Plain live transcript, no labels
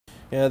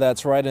Yeah,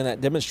 that's right. And that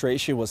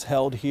demonstration was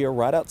held here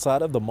right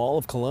outside of the Mall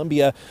of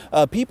Columbia.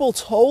 People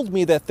told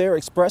me that they're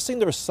expressing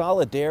their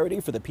solidarity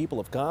for the people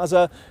of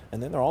Gaza,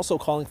 and then they're also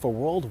calling for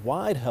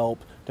worldwide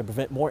help to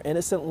prevent more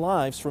innocent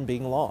lives from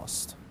being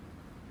lost.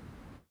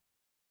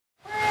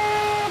 Free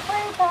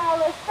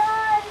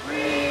Palestine!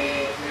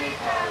 Free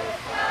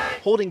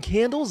Palestine! Holding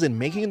candles and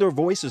making their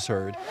voices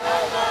heard,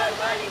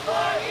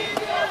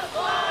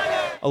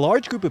 a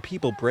large group of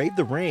people braved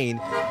the rain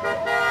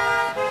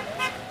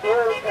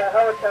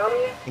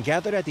and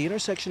gathered at the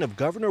intersection of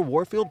Governor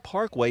Warfield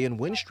Parkway and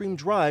Windstream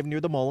Drive near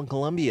the mall in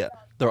Columbia.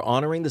 They're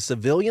honoring the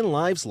civilian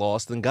lives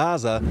lost in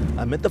Gaza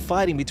amid the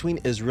fighting between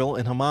Israel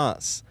and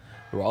Hamas.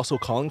 They're also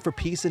calling for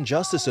peace and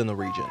justice in the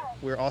region.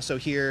 We're also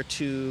here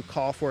to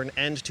call for an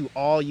end to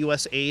all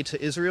U.S. aid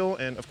to Israel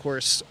and, of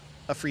course,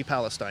 a free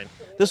Palestine.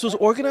 This was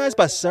organized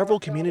by several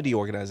community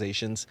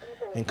organizations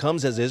and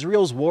comes as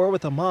Israel's war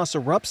with Hamas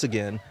erupts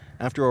again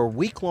after a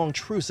week-long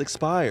truce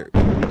expired.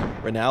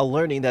 We're now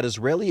learning that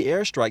Israeli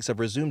airstrikes have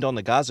resumed on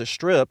the Gaza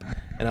Strip,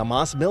 and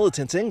Hamas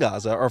militants in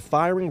Gaza are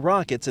firing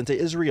rockets into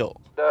Israel.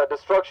 The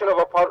destruction of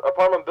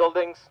apartment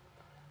buildings,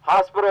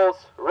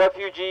 hospitals,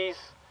 refugee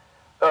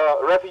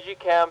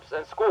camps,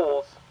 and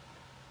schools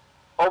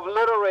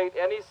obliterate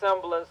any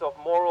semblance of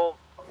moral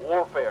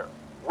warfare.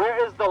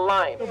 Where is the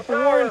line? The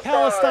war in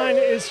Palestine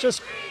is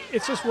just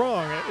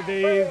wrong.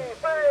 The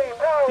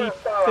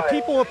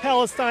people of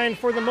Palestine,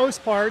 for the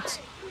most part,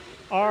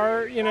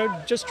 are,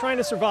 just trying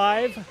to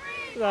survive.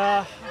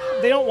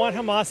 They don't want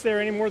Hamas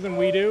there any more than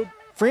we do.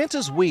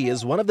 Francis Wee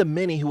is one of the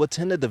many who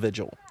attended the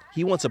vigil.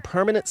 He wants a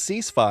permanent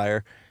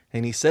ceasefire,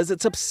 and he says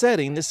it's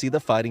upsetting to see the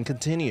fighting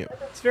continue.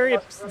 It's very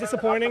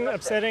disappointing,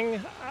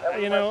 upsetting.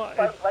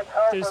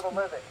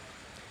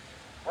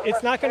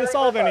 It's not going to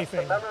solve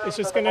anything. It's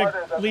just going to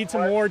lead to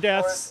more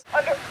deaths.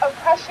 Under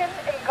oppression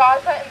in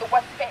Gaza and the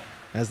West Bank.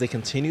 As they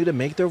continue to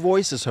make their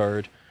voices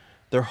heard,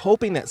 they're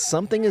hoping that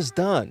something is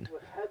done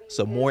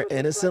so more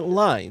innocent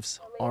lives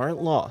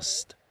aren't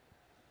lost.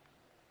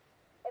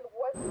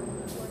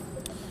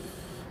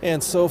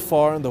 And so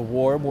far in the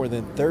war, more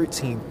than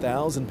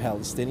 13,000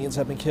 Palestinians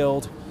have been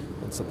killed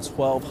and some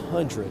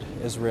 1,200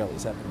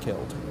 Israelis have been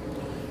killed.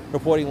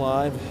 Reporting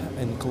live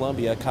in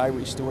Columbia,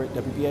 Kyrie Stewart,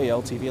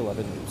 WBAL-TV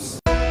 11 News.